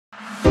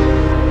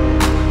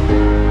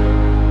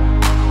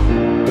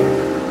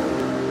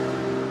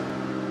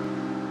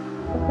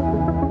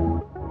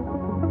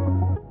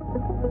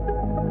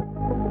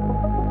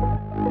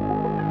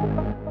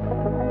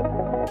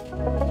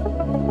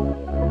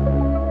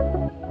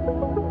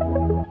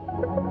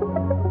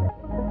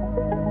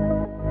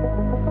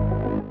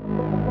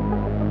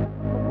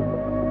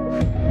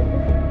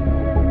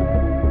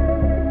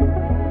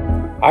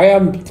I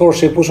am Thor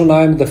Sigfusson.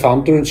 I am the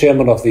founder and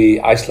chairman of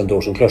the Iceland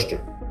Ocean Cluster.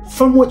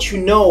 From what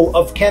you know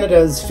of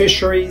Canada's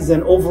fisheries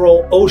and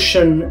overall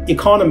ocean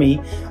economy,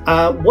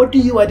 what do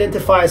you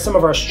identify as some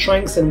of our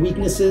strengths and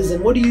weaknesses,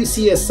 and what do you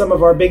see as some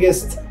of our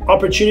biggest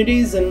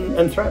opportunities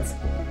and threats?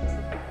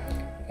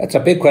 That's a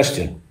big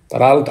question,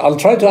 but I'll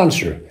try to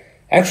answer.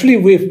 Actually,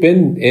 we've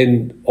been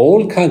in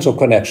all kinds of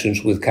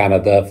connections with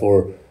Canada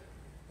for,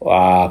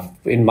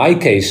 in my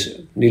case,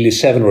 nearly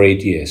 7 or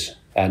 8 years,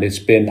 and it's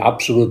been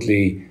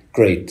absolutely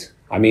great.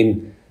 I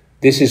mean,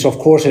 this is, of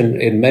course,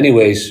 in many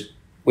ways,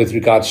 with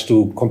regards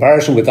to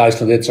comparison with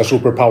Iceland, it's a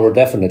superpower,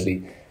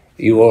 definitely.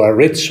 You are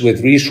rich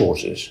with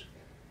resources.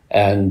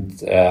 And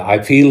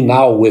I feel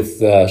now with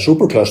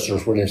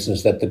Supercluster, for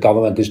instance, that the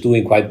government is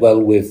doing quite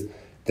well with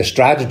the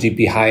strategy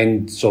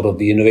behind sort of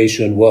the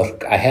innovation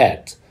work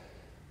ahead.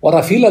 What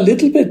I'm a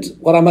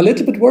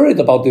little bit worried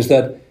about is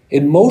that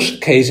in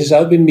most cases,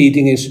 I've been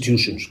meeting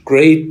institutions,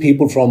 great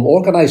people from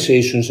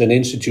organizations and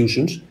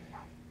institutions.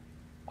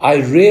 I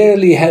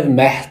rarely have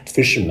met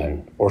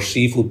fishermen or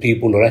seafood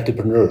people or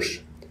entrepreneurs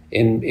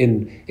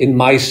in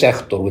my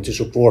sector, which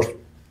is, of course,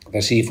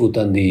 the seafood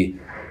and the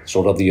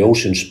sort of the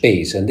ocean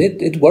space. And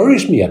it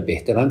worries me a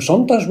bit. And I'm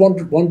sometimes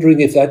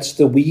wondering if that's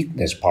the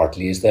weakness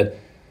partly, is that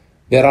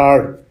there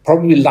are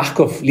probably lack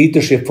of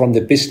leadership from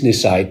the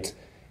business side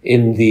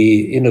in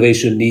the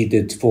innovation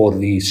needed for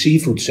the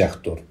seafood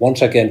sector.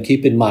 Once again,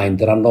 keep in mind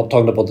that I'm not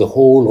talking about the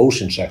whole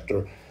ocean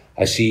sector.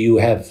 I see you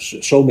have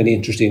so many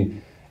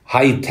interesting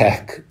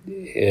high-tech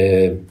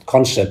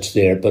concepts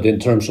there, but in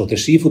terms of the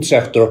seafood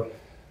sector,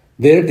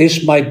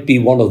 this might be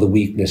one of the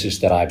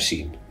weaknesses that I've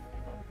seen.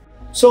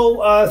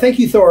 So thank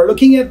you, Thor.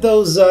 Looking at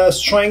those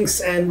strengths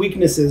and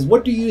weaknesses,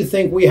 what do you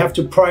think we have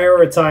to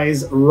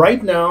prioritize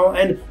right now,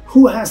 and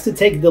who has to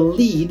take the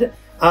lead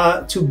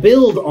to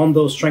build on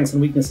those strengths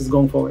and weaknesses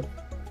going forward?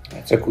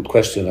 That's a good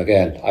question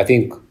again. I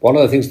think one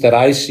of the things that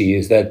I see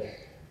is that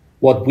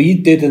what we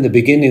did in the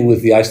beginning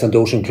with the Iceland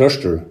Ocean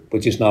Cluster,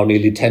 which is now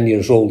nearly 10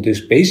 years old, is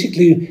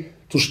basically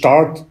to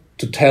start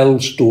to tell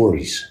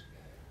stories.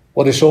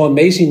 What is so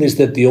amazing is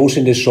that the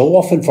ocean is so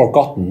often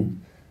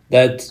forgotten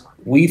that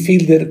we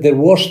feel that there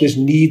was this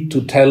need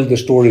to tell the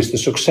stories, the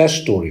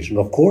success stories. And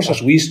of course,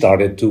 as we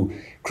started to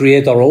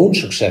create our own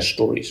success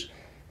stories,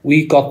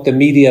 we got the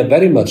media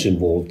very much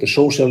involved, the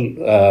social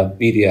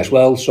media as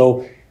well.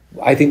 So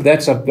I think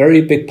that's a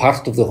very big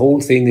part of the whole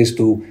thing, is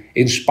to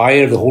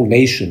inspire the whole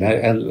nation,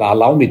 and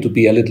allow me to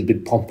be a little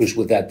bit pompous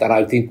with that. And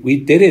I think we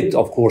did it,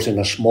 of course, in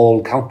a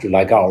small country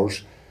like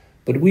ours,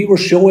 but we were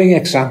showing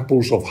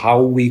examples of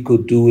how we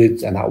could do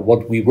it and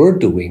what we were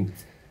doing.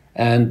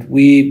 And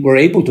we were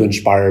able to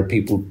inspire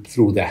people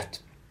through that.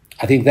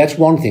 I think that's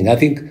one thing. I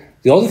think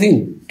the other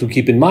thing to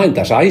keep in mind,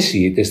 as I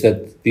see it, is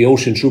that the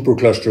Ocean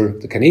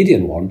Supercluster, the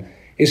Canadian one,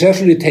 is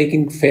actually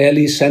taking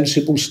fairly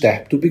sensible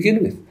step to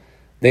begin with.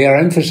 They are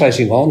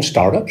emphasizing on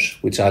startups,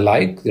 which I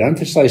like. They're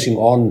emphasizing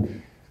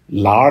on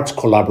large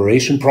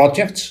collaboration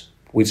projects,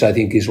 which I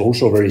think is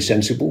also very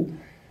sensible.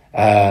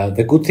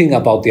 The good thing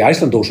about the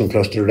Iceland Ocean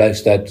Cluster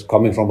is that,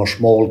 coming from a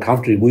small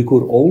country, we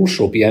could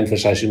also be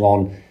emphasizing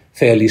on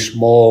fairly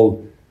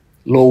small,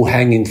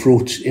 low-hanging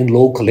fruits in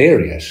local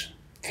areas,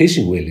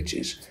 fishing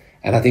villages.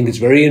 And I think it's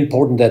very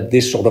important that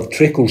this sort of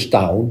trickles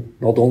down,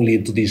 not only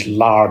into these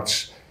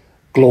large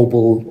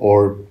global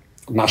or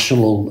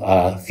national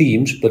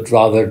themes, but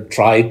rather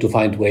try to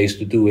find ways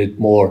to do it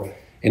more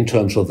in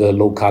terms of the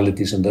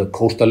localities and the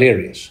coastal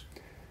areas.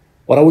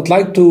 What I would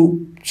like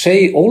to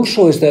say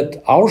also is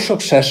that our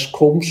success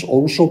comes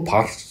also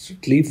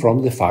partly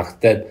from the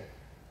fact that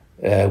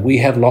we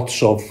have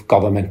lots of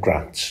government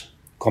grants,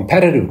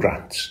 competitive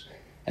grants,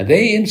 and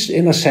they,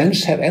 in a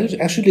sense, have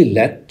actually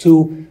led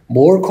to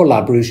more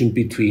collaboration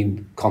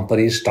between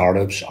companies,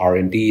 startups,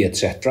 R&D,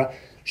 etc.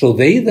 So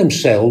they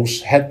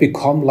themselves have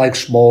become like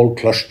small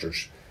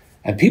clusters.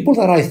 And people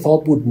that I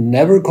thought would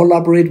never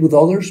collaborate with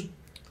others,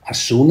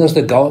 as soon as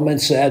the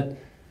government said,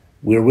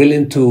 we're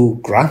willing to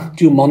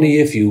grant you money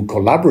if you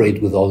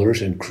collaborate with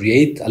others and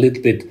create a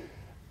little bit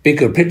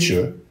bigger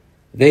picture,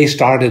 they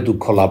started to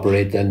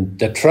collaborate, and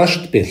the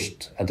trust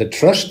built. And the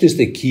trust is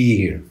the key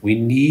here. We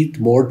need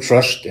more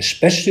trust,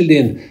 especially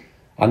in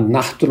a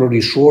natural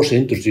resource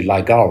industry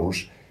like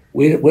ours,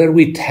 where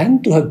we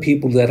tend to have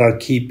people that are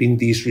keeping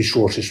these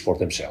resources for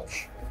themselves.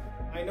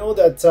 I know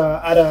that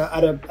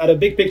at a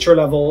big picture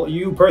level,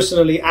 you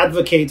personally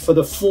advocate for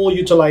the full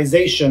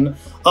utilization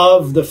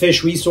of the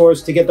fish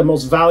resource to get the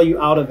most value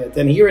out of it.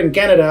 And here in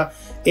Canada,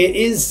 it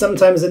is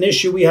sometimes an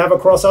issue we have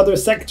across other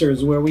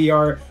sectors, where we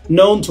are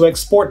known to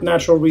export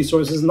natural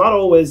resources, not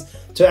always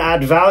to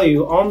add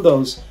value on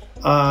those.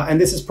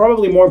 And this is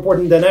probably more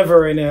important than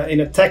ever in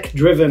a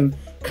tech-driven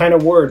kind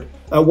of world.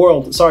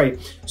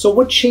 So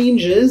what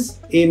changes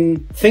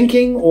in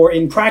thinking or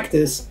in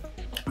practice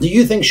do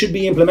you think should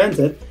be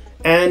implemented?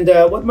 And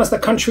what must a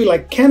country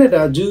like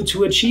Canada do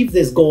to achieve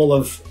this goal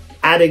of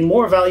adding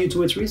more value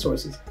to its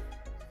resources?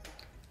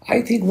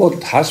 I think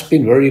what has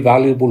been very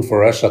valuable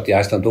for us at the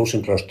Iceland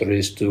Ocean Cluster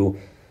is to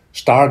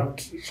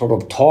start sort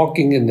of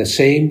talking in the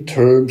same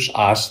terms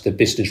as the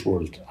business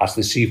world, as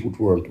the seafood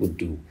world would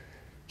do.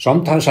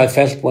 Sometimes I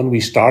felt when we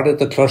started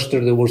the cluster,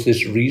 there was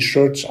this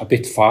research a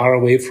bit far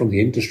away from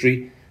the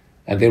industry,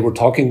 and they were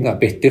talking a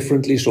bit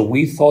differently. So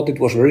we thought it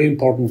was very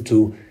important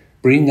to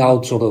bring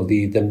out sort of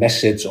the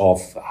message of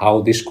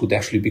how this could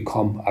actually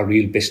become a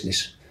real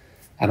business.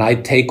 And I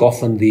take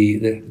often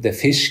the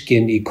fish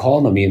skin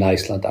economy in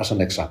Iceland as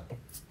an example.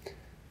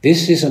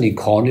 This is an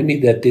economy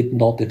that did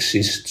not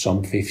exist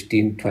some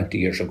 15, 20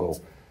 years ago.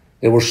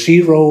 There was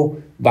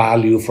zero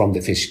value from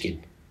the fish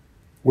skin.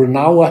 We're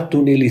now up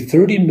to nearly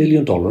 $30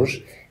 million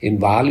in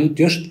value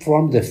just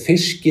from the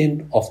fish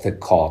skin of the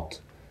cod.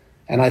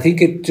 And I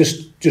think it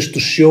just to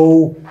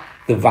show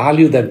the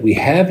value that we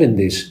have in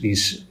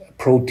these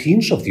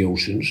proteins of the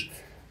oceans,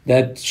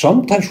 that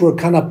sometimes we're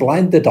kind of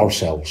blinded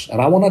ourselves. And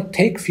I want to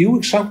take a few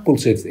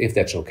examples if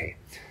that's okay.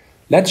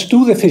 Let's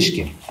do the fish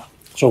skin.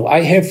 So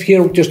I have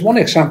here just one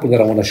example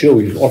that I want to show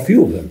you, or a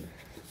few of them.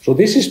 So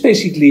this is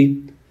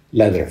basically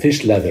leather,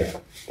 fish leather.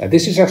 And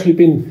this has actually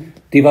been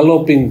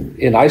developing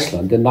in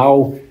Iceland, and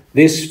now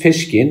this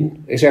fish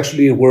skin is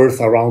actually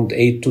worth around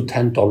 $8 to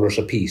 $10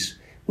 a piece,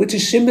 which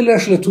is similar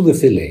to the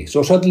fillet.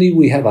 So suddenly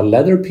we have a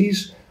leather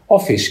piece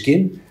of fish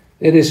skin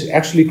that is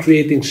actually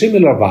creating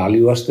similar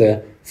value as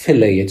the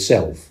fillet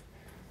itself.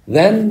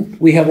 Then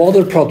we have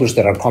other products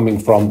that are coming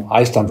from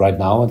Iceland right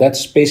now, and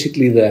that's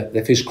basically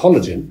the fish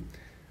collagen.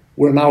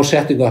 We're now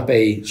setting up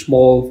a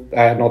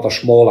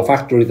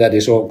factory that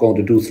is going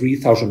to do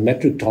 3,000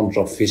 metric tons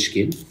of fish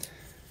skin.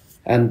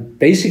 And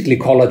basically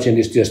collagen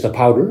is just a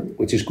powder,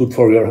 which is good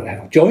for your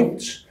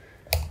joints.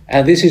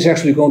 And this is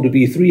actually going to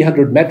be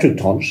 300 metric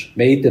tons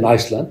made in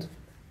Iceland,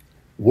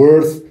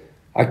 worth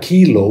a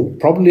kilo,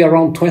 probably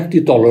around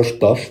 $20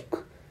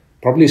 bulk,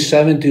 probably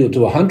 $70 to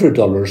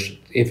 $100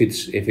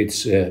 if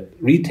it's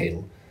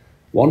retail.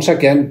 Once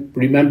again,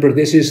 remember,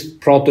 this is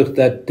product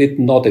that did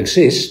not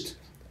exist,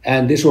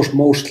 and this was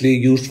mostly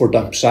used for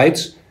dump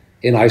sites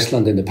in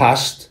Iceland in the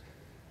past.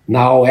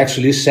 Now,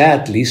 actually,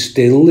 sadly,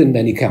 still in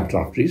many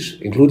countries,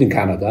 including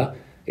Canada,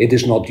 it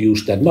is not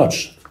used that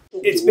much.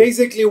 It's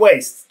basically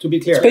waste, to be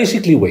clear. It's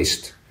basically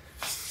waste.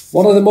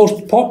 One of the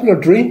most popular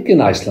drink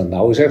in Iceland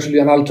now is actually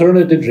an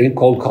alternative drink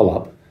called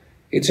collab.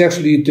 It's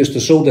actually just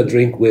a soda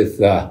drink with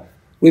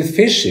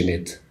fish in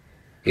it.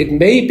 It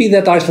may be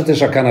that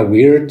Icelanders are kind of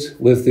weird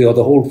with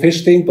the whole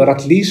fish thing, but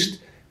at least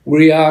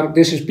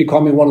this is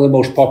becoming one of the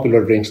most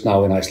popular drinks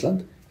now in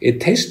Iceland. It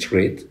tastes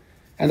great.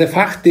 And the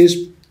fact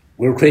is,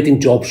 we're creating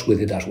jobs with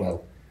it as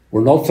well.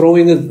 We're not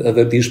throwing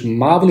these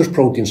marvelous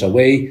proteins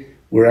away.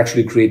 We're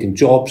actually creating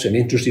jobs and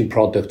interesting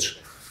products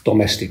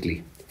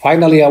domestically.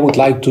 Finally, I would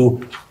like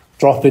to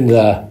drop in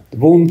the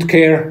wound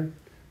care.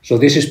 So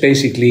this is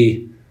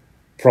basically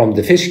from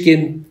the fish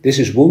skin. This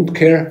is wound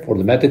care for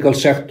the medical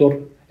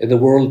sector in the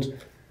world.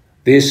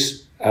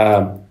 This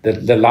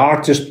the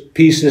largest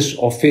pieces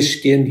of fish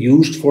skin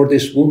used for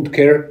this wound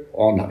care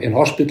in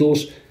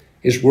hospitals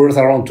is worth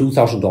around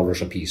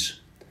 $2,000 a piece.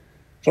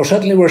 So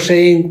suddenly we're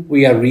saying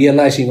we are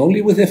realizing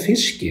only with the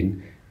fish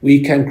skin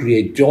we can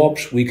create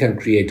jobs, we can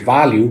create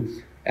value,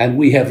 and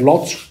we have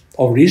lots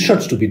of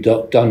research to be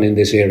done in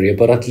this area,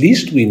 but at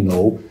least we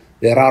know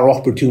there are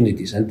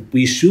opportunities, and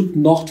we should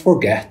not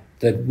forget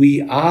that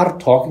we are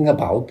talking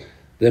about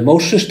the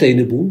most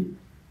sustainable,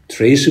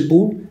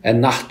 traceable, and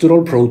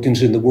natural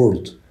proteins in the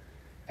world.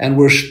 And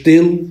we're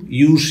still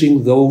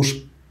using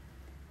those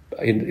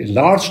in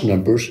large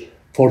numbers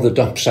for the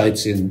dump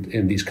sites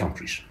in these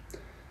countries.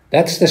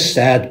 That's the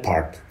sad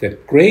part. The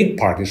great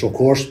part is, of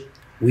course,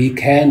 we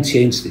can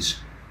change this.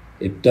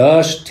 It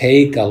does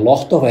take a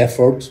lot of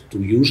effort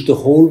to use the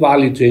whole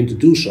value chain to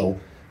do so,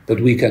 but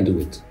we can do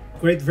it.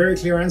 Great, very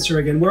clear answer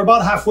again. We're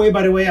about halfway,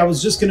 by the way. I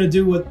was just going to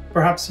do what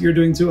perhaps you're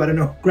doing too. I don't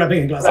know,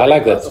 grabbing a glass. I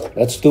like that.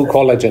 Let's do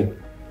collagen.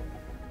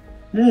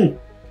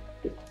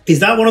 Is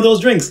that one of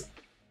those drinks?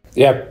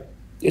 Yeah,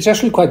 it's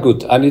actually quite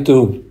good.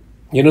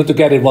 You need to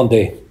get it one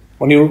day.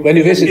 When you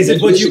visit, is it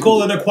what you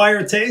call an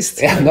acquired taste?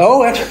 Yeah,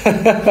 no,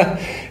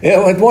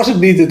 it wasn't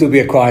needed to be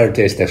acquired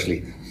taste.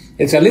 Actually,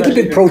 it's a little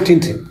bit protein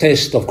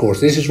taste. Of course,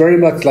 this is very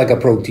much like a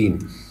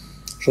protein,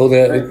 so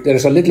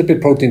there's a little bit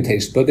protein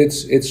taste, but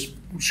it's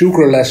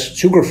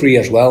sugar-free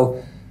as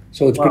well,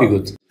 so it's pretty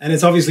good. And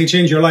it's obviously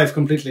changed your life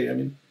completely. I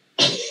mean,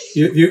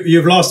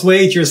 you've lost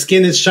weight, your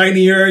skin is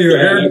shinier, your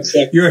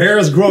hair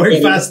is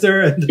growing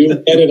faster. You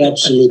get it,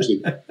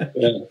 absolutely.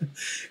 Yeah.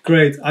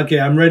 Great. Okay,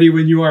 I'm ready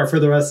when you are for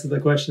the rest of the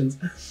questions.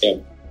 Yeah.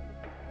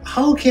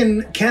 How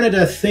can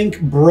Canada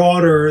think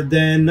broader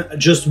than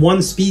just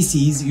one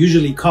species,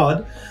 usually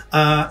cod,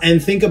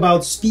 and think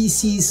about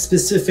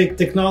species-specific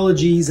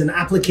technologies and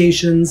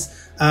applications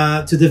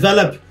to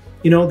develop,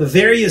 the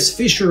various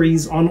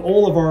fisheries on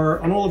all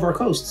of our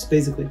coasts,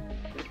 basically?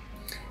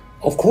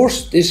 Of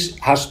course, this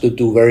has to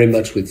do very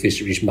much with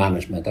fisheries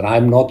management, and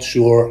I'm not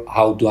sure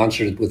how to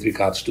answer it with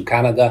regards to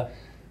Canada,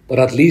 but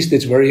at least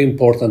it's very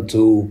important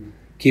to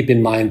keep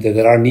in mind that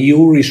there are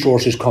new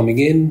resources coming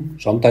in,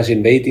 sometimes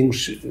invading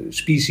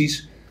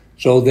species,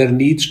 so there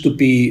needs to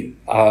be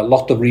a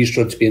lot of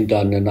research being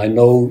done, and I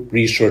know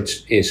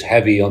research is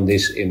heavy on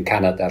this in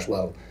Canada as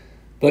well.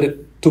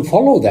 But to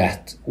follow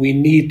that, we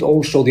need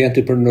also the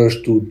entrepreneurs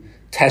to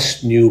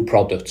test new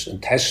products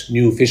and test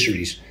new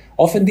fisheries.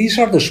 Often these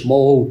are the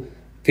small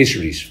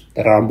fisheries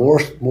that are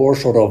more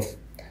sort of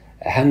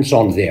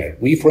hands-on there.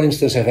 We, for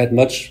instance, have had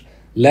much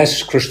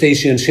less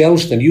crustacean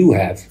shells than you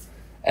have,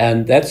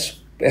 and that's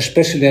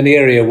especially an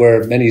area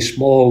where many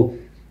small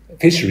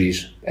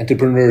fisheries,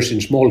 entrepreneurs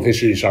in small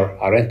fisheries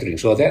are entering.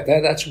 So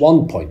that's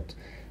one point.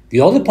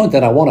 The other point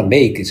that I want to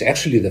make is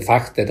actually the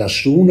fact that as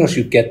soon as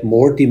you get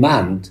more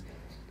demand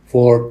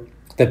for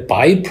the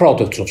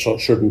byproducts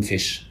of certain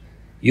fish,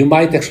 you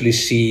might actually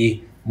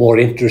see more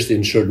interest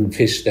in certain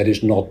fish that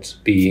is not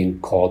being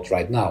caught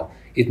right now.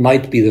 It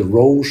might be the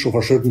roes of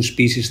a certain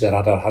species that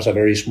has a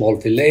very small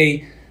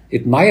fillet.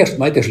 It might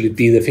actually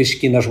be the fish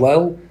skin as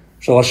well.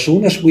 So as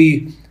soon as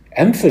we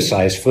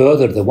emphasize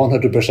further the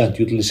 100%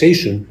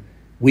 utilization,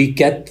 we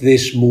get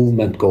this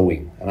movement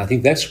going. And I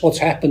think that's what's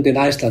happened in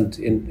Iceland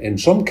in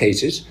some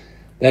cases,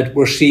 that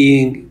we're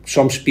seeing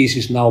some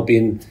species now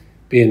being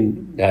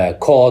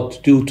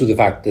caught due to the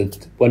fact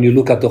that when you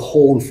look at the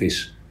whole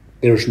fish,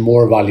 there's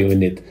more value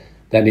in it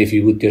than if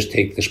you would just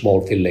take the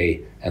small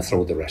fillet and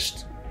throw the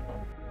rest.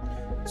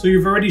 So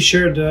you've already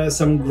shared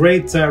some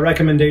great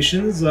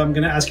recommendations. I'm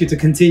going to ask you to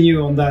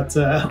continue on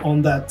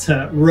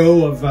that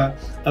row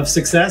of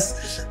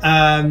success.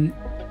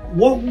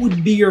 What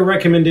would be your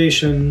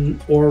recommendation,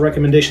 or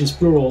recommendations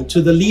plural,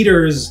 to the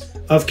leaders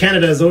of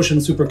Canada's ocean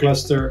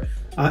supercluster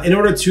in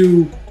order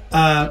to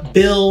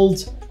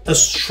build a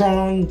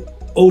strong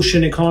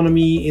ocean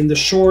economy in the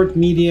short,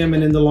 medium,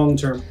 and in the long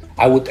term?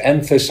 I would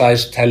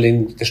emphasize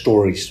telling the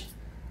stories.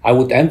 I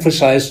would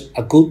emphasize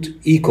a good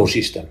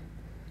ecosystem.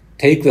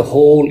 Take the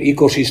whole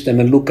ecosystem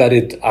and look at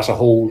it as a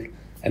whole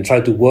and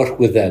try to work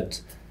with that.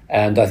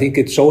 And I think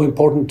it's so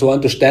important to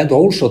understand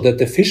also that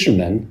the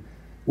fishermen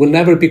will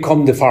never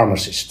become the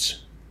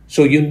pharmacists.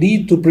 So you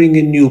need to bring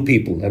in new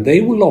people, and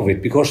they will love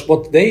it, because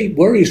what they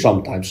worry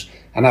sometimes,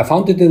 and I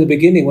found it in the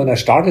beginning when I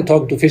started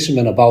talking to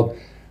fishermen about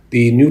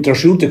the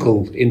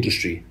nutraceutical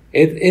industry,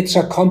 it's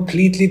a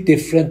completely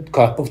different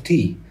cup of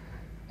tea.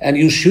 And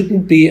you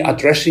shouldn't be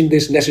addressing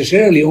this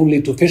necessarily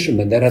only to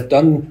fishermen that have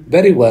done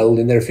very well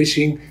in their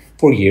fishing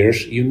for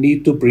years. You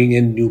need to bring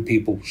in new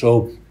people.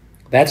 So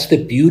that's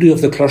the beauty of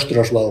the cluster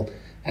as well.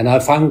 And I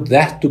found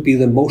that to be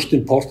the most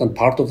important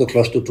part of the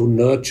cluster, to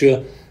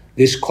nurture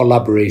this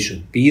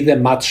collaboration, be the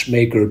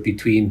matchmaker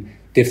between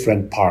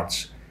different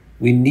parts.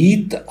 We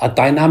need a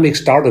dynamic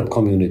startup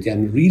community.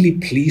 I'm really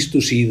pleased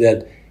to see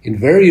that in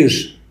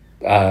various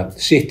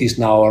cities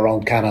now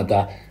around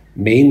Canada,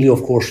 mainly,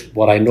 of course,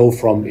 what I know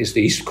from is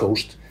the East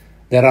Coast,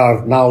 there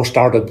are now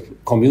startup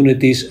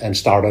communities and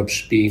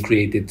startups being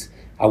created.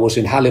 I was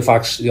in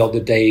Halifax the other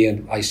day,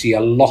 and I see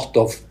a lot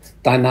of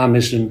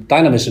dynamism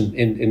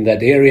in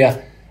that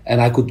area,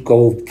 and I could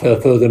go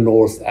further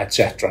north,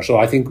 etc. So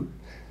I think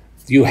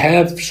you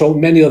have so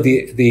many of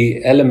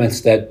the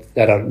elements that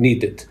are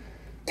needed.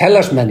 Tell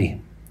as many.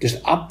 Just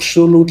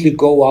absolutely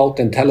go out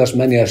and tell as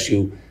many as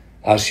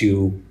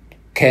you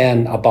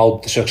can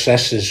about the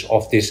successes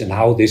of this and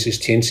how this is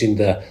changing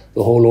the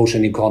whole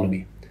ocean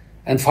economy.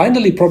 And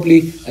finally,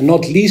 probably, and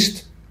not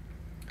least,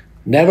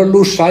 never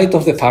lose sight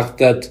of the fact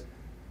that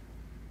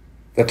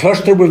the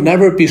cluster will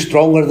never be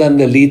stronger than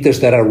the leaders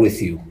that are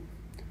with you.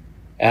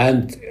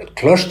 And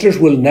clusters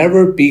will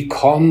never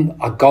become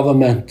a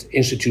government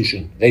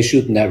institution. They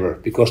should never,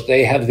 because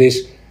they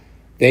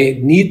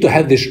need to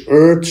have this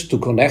urge to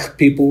connect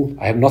people.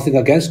 I have nothing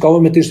against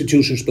government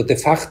institutions, but the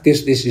fact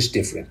is, this is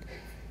different.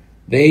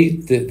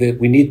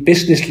 We need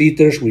business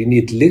leaders, we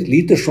need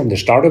leaders from the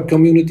startup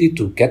community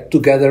to get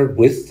together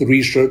with the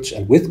research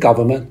and with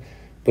government,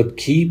 but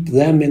keep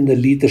them in the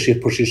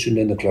leadership position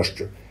in the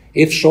cluster.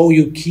 If so,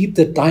 you keep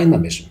the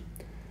dynamism.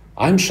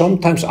 I'm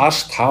sometimes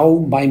asked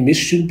how my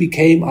mission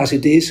became as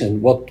it is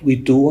and what we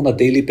do on a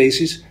daily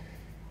basis.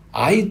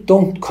 I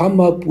don't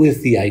come up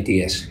with the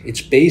ideas.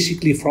 It's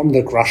basically from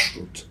the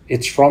grassroots.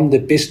 It's from the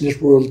business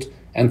world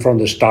and from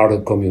the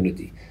startup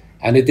community.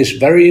 And it is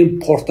very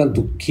important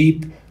to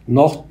keep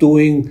not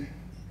doing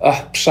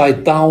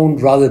upside down,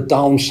 rather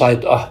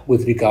downside up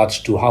with regards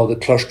to how the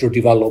cluster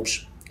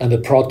develops and the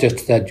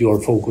project that you're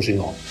focusing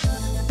on.